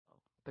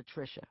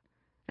Patricia,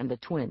 and the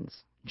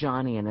twins,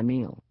 Johnny and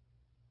Emil.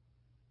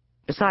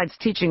 Besides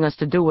teaching us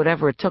to do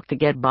whatever it took to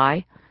get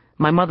by,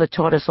 my mother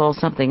taught us all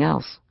something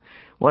else,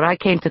 what I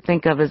came to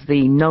think of as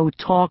the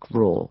no-talk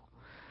rule.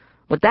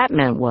 What that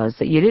meant was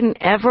that you didn't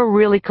ever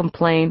really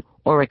complain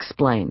or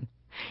explain.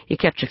 You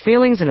kept your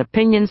feelings and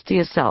opinions to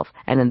yourself,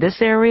 and in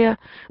this area,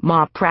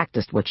 Ma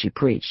practiced what she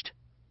preached.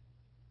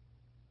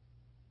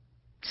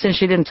 Since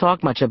she didn't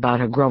talk much about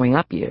her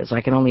growing-up years,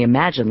 I can only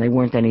imagine they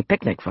weren't any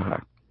picnic for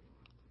her.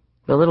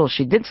 The little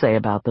she did say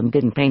about them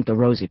didn't paint the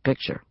rosy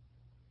picture.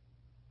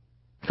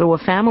 Through a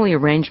family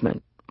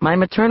arrangement, my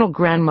maternal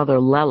grandmother,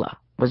 Lella,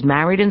 was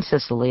married in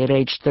Sicily at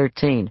age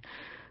 13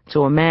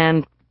 to a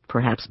man,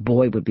 perhaps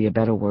boy would be a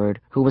better word,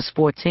 who was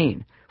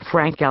 14,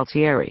 Frank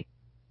Galtieri.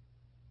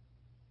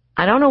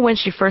 I don't know when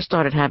she first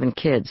started having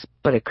kids,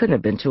 but it couldn't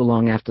have been too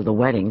long after the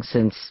wedding,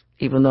 since,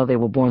 even though they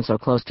were born so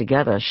close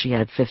together, she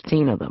had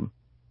 15 of them.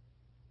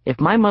 If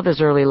my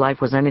mother's early life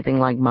was anything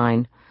like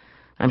mine,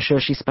 I'm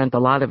sure she spent a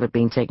lot of it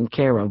being taken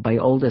care of by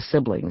older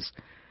siblings.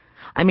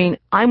 I mean,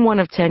 I'm one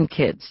of 10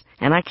 kids,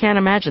 and I can't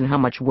imagine how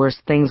much worse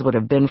things would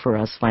have been for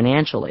us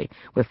financially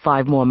with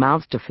 5 more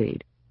mouths to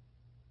feed.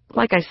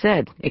 Like I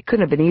said, it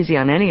couldn't have been easy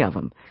on any of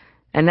them,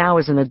 and now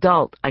as an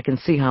adult, I can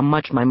see how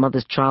much my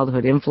mother's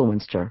childhood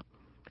influenced her,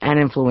 and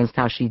influenced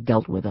how she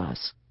dealt with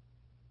us.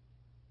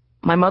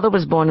 My mother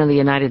was born in the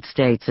United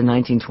States in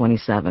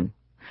 1927.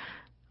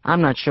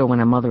 I'm not sure when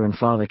her mother and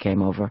father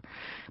came over,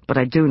 but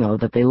I do know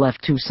that they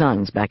left 2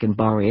 sons back in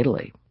Bari,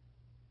 Italy.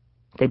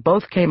 They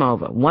both came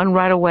over, one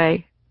right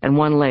away and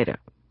one later,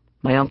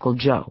 my Uncle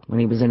Joe, when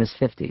he was in his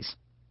 50s.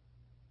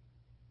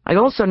 I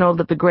also know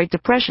that the Great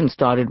Depression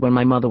started when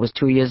my mother was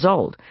 2 years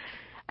old,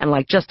 and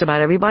like just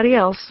about everybody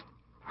else,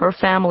 her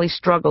family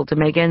struggled to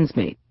make ends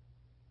meet.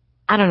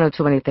 I don't know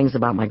too many things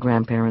about my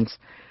grandparents.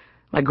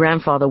 My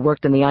grandfather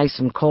worked in the ice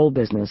and coal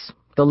business,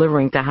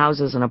 delivering to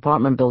houses and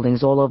apartment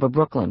buildings all over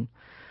Brooklyn.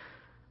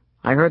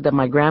 I heard that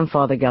my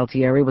grandfather,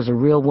 Galtieri, was a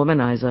real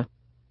womanizer,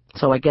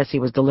 so I guess he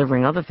was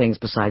delivering other things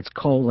besides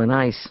coal and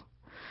ice.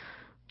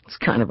 It's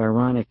kind of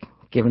ironic,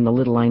 given the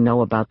little I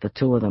know about the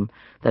 2 of them,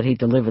 that he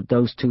delivered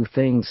those 2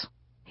 things,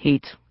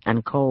 heat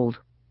and cold.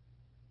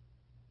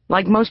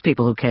 Like most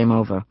people who came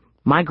over,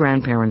 my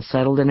grandparents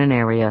settled in an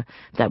area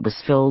that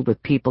was filled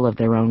with people of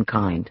their own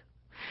kind.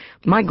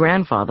 My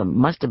grandfather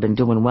must have been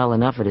doing well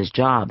enough at his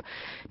job,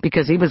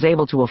 because he was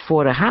able to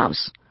afford a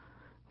house,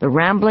 the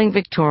rambling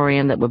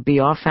Victorian that would be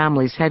our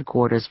family's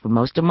headquarters for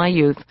most of my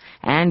youth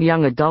and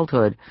young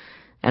adulthood,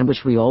 and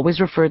which we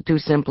always referred to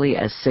simply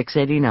as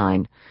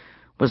 689,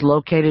 was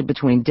located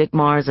between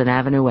Ditmars and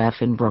Avenue F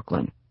in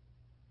Brooklyn.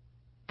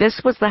 This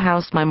was the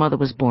house my mother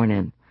was born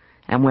in,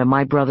 and where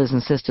my brothers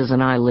and sisters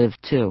and I lived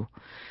too,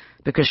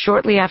 because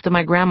shortly after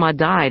my grandma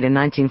died in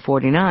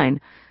 1949,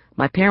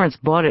 my parents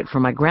bought it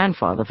from my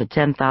grandfather for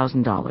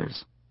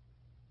 $10,000.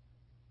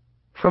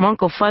 From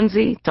Uncle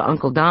Funzy to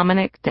Uncle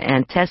Dominic to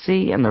Aunt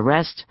Tessie and the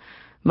rest,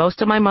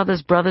 most of my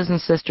mother's brothers and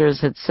sisters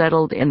had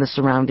settled in the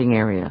surrounding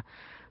area,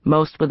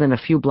 most within a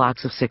few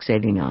blocks of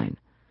 689.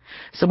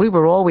 So we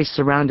were always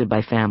surrounded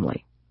by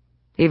family.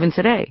 Even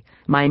today,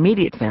 my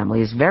immediate family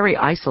is very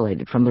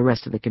isolated from the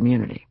rest of the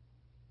community.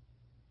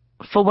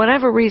 For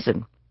whatever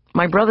reason,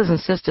 my brothers and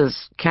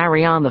sisters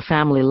carry on the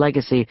family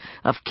legacy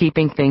of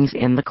keeping things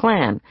in the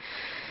clan.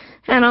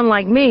 And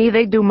unlike me,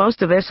 they do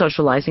most of their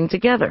socializing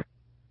together.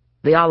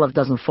 The olive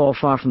doesn't fall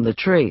far from the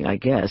tree, I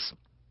guess.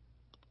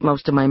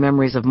 Most of my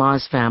memories of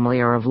Ma's family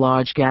are of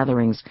large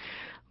gatherings.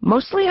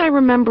 Mostly I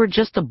remember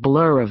just a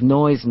blur of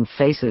noise and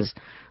faces,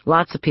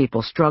 lots of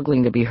people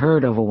struggling to be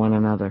heard over one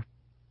another.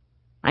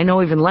 I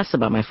know even less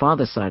about my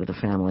father's side of the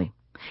family.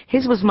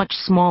 His was much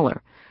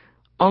smaller,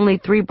 only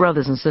 3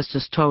 brothers and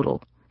sisters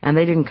total, and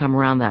they didn't come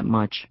around that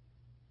much.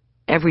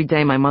 Every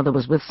day my mother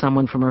was with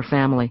someone from her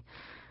family.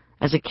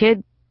 As a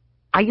kid,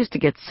 I used to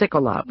get sick a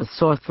lot with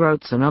sore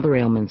throats and other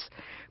ailments,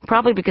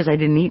 probably because I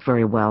didn't eat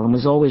very well and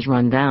was always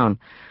run down,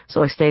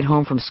 so I stayed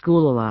home from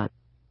school a lot.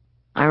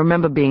 I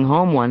remember being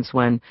home once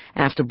when,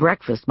 after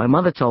breakfast, my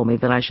mother told me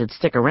that I should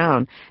stick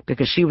around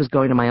because she was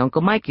going to my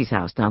Uncle Mikey's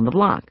house down the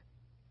block.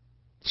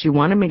 She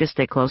wanted me to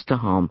stay close to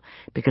home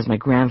because my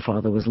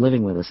grandfather was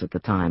living with us at the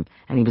time,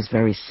 and he was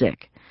very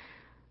sick.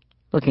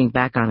 Looking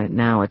back on it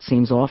now, it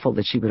seems awful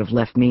that she would have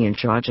left me in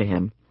charge of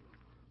him.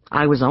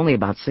 I was only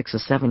about 6 or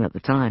 7 at the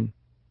time.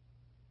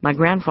 My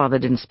grandfather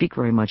didn't speak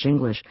very much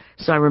English,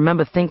 so I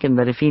remember thinking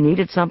that if he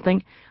needed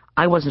something,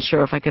 I wasn't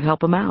sure if I could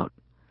help him out.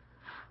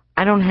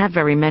 I don't have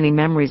very many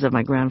memories of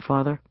my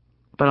grandfather,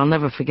 but I'll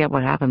never forget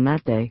what happened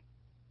that day.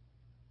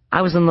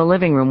 I was in the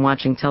living room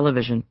watching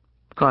television,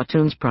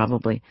 cartoons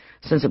probably,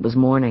 since it was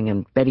morning,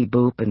 and Betty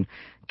Boop and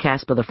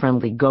Casper the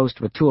Friendly Ghost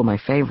were 2 of my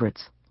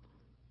favorites.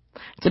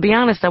 To be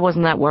honest, I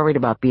wasn't that worried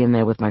about being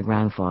there with my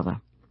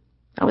grandfather.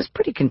 I was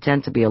pretty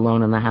content to be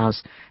alone in the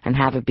house and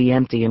have it be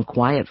empty and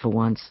quiet for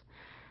once.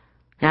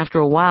 After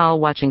a while,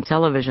 watching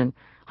television,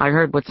 I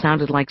heard what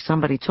sounded like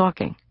somebody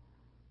talking.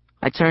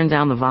 I turned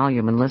down the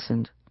volume and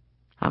listened.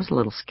 I was a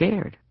little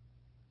scared.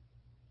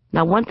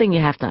 Now, one thing you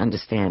have to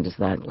understand is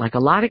that, like a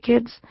lot of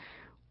kids,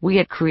 We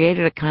had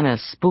created a kind of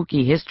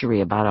spooky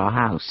history about our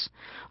house,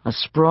 a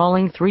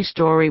sprawling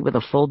 3-story with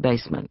a full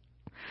basement.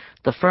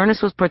 The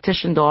furnace was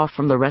partitioned off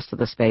from the rest of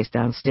the space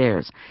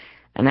downstairs,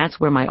 and that's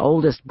where my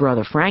oldest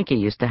brother Frankie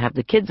used to have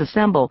the kids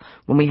assemble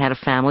when we had a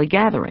family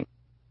gathering.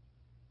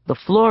 The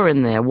floor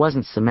in there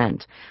wasn't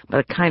cement,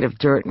 but a kind of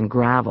dirt and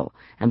gravel,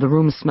 and the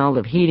room smelled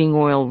of heating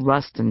oil,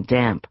 rust, and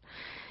damp.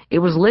 It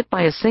was lit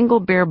by a single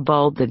bare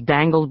bulb that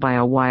dangled by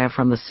a wire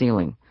from the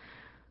ceiling.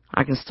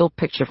 I can still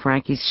picture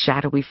Frankie's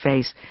shadowy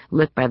face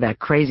lit by that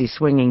crazy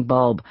swinging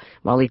bulb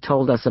while he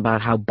told us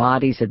about how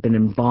bodies had been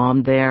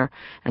embalmed there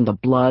and the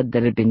blood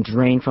that had been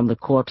drained from the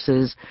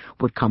corpses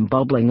would come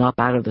bubbling up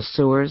out of the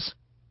sewers.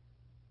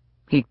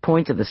 He'd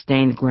point to the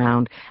stained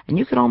ground, and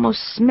you could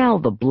almost smell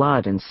the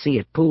blood and see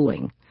it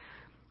pooling.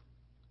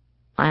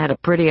 I had a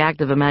pretty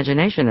active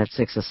imagination at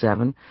 6 or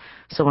 7,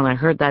 so when I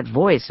heard that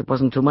voice, it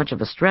wasn't too much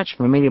of a stretch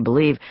for me to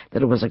believe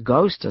that it was a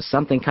ghost or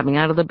something coming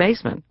out of the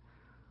basement.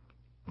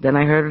 Then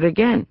I heard it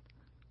again.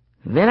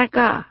 Ven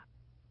acá.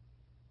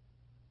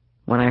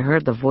 When I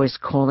heard the voice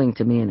calling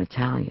to me in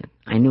Italian,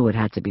 I knew it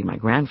had to be my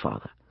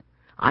grandfather.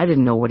 I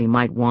didn't know what he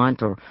might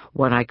want or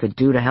what I could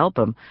do to help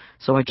him,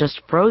 so I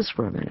just froze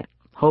for a minute,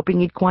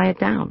 hoping he'd quiet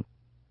down.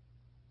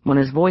 When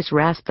his voice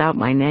rasped out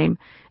my name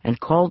and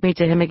called me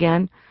to him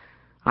again,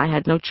 I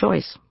had no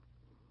choice.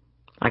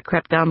 I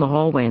crept down the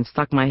hallway and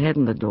stuck my head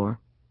in the door.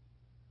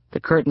 The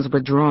curtains were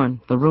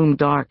drawn, the room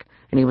dark,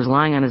 and he was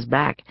lying on his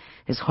back,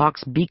 his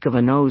hawk's beak of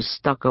a nose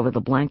stuck over the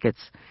blankets.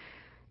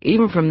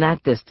 Even from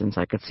that distance,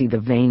 I could see the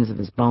veins of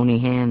his bony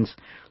hands,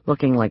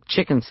 looking like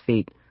chicken's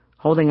feet,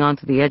 holding on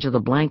to the edge of the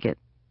blanket.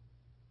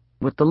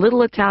 With the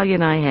little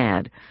Italian I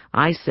had,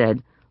 I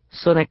said,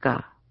 "Sono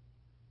qua."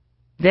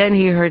 Then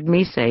he heard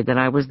me say that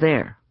I was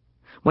there.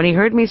 When he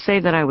heard me say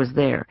that I was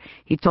there,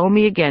 he told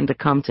me again to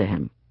come to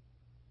him.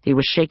 He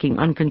was shaking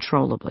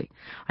uncontrollably.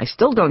 I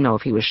still don't know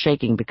if he was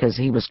shaking because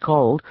he was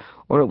cold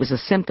or it was a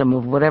symptom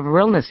of whatever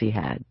illness he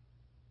had.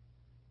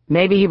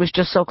 Maybe he was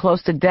just so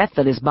close to death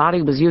that his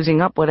body was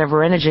using up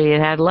whatever energy it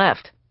had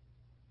left.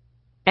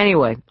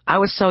 Anyway, I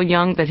was so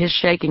young that his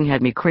shaking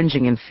had me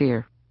cringing in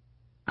fear.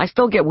 I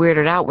still get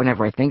weirded out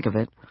whenever I think of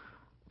it,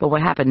 but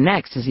what happened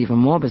next is even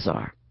more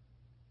bizarre.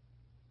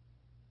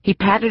 He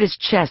patted his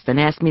chest and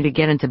asked me to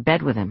get into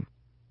bed with him.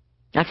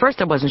 At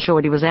first I wasn't sure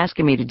what he was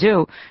asking me to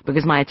do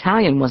because my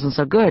Italian wasn't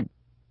so good.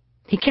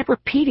 He kept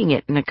repeating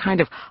it in a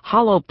kind of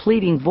hollow,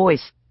 pleading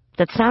voice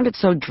that sounded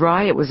so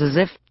dry it was as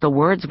if the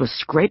words were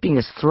scraping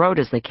his throat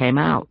as they came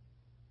out.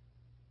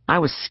 I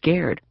was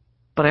scared,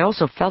 but I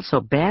also felt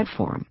so bad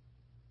for him.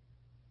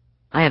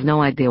 I have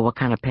no idea what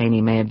kind of pain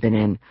he may have been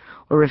in,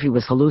 or if he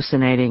was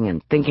hallucinating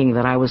and thinking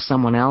that I was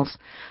someone else,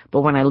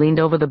 but when I leaned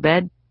over the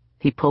bed,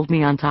 he pulled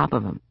me on top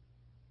of him.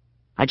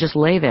 I just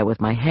lay there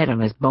with my head on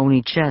his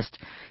bony chest,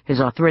 his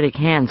arthritic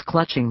hands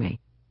clutching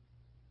me.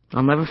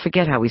 I'll never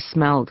forget how he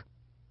smelled.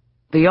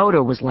 The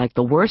odor was like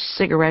the worst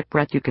cigarette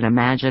breath you can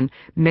imagine,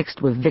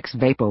 mixed with Vicks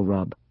Vapor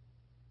Rub.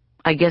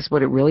 I guess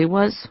what it really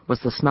was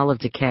the smell of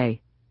decay.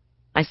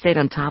 I stayed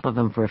on top of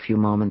him for a few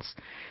moments,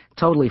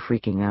 totally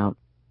freaking out.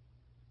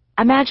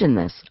 Imagine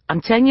this.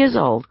 I'm 10 years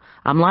old,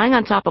 I'm lying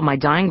on top of my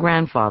dying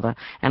grandfather,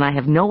 and I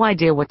have no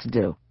idea what to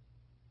do.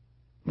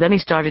 Then he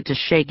started to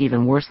shake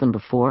even worse than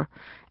before,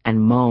 and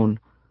moan,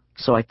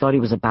 so I thought he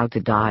was about to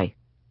die.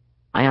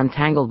 I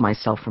untangled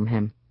myself from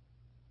him.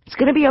 "It's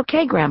going to be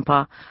okay,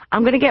 Grandpa.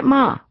 I'm going to get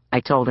Ma," I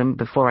told him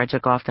before I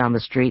took off down the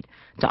street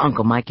to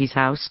Uncle Mikey's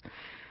house.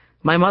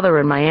 My mother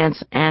and my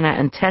aunts Anna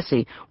and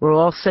Tessie were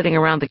all sitting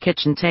around the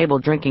kitchen table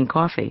drinking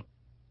coffee.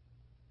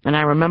 And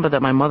I remember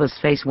that my mother's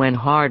face went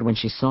hard when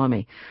she saw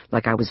me,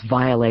 like I was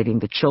violating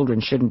the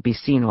children shouldn't be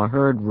seen or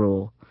heard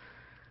rule.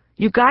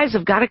 "You guys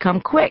have got to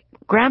come quick.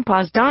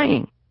 Grandpa's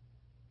dying."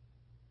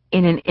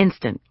 In an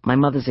instant, my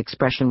mother's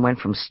expression went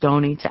from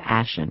stony to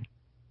ashen.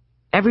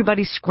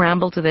 Everybody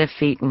scrambled to their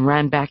feet and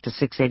ran back to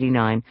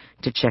 689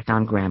 to check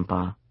on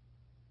Grandpa.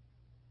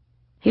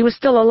 He was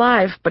still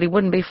alive, but he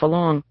wouldn't be for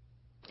long.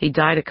 He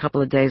died a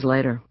couple of days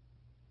later.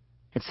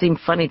 It seemed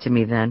funny to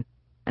me then,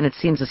 and it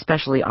seems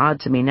especially odd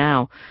to me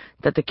now,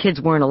 that the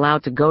kids weren't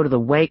allowed to go to the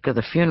wake or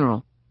the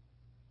funeral.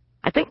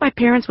 I think my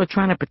parents were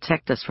trying to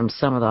protect us from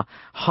some of the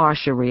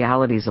harsher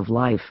realities of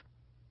life.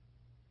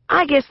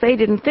 I guess they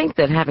didn't think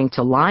that having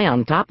to lie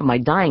on top of my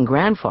dying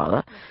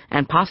grandfather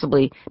and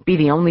possibly be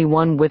the only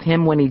one with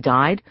him when he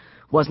died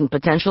wasn't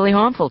potentially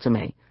harmful to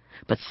me,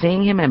 but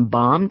seeing him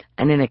embalmed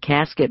and in a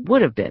casket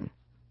would have been.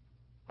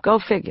 Go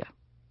figure.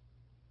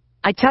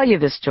 I tell you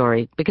this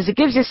story because it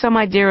gives you some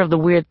idea of the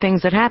weird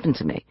things that happened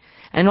to me,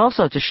 and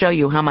also to show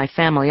you how my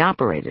family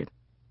operated,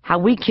 how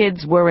we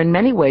kids were in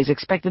many ways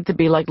expected to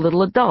be like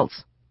little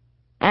adults,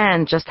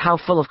 and just how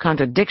full of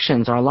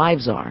contradictions our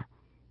lives are.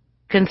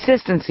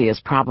 Consistency is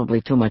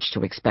probably too much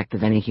to expect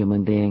of any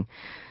human being,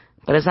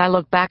 but as I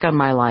look back on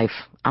my life,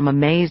 I'm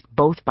amazed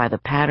both by the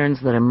patterns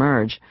that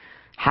emerge,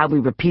 how we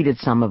repeated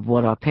some of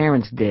what our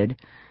parents did,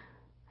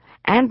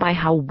 and by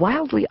how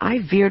wildly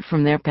I veered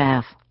from their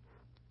path.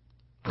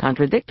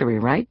 Contradictory,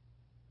 right?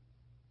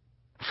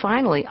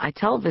 Finally, I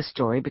tell this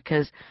story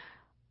because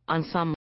on some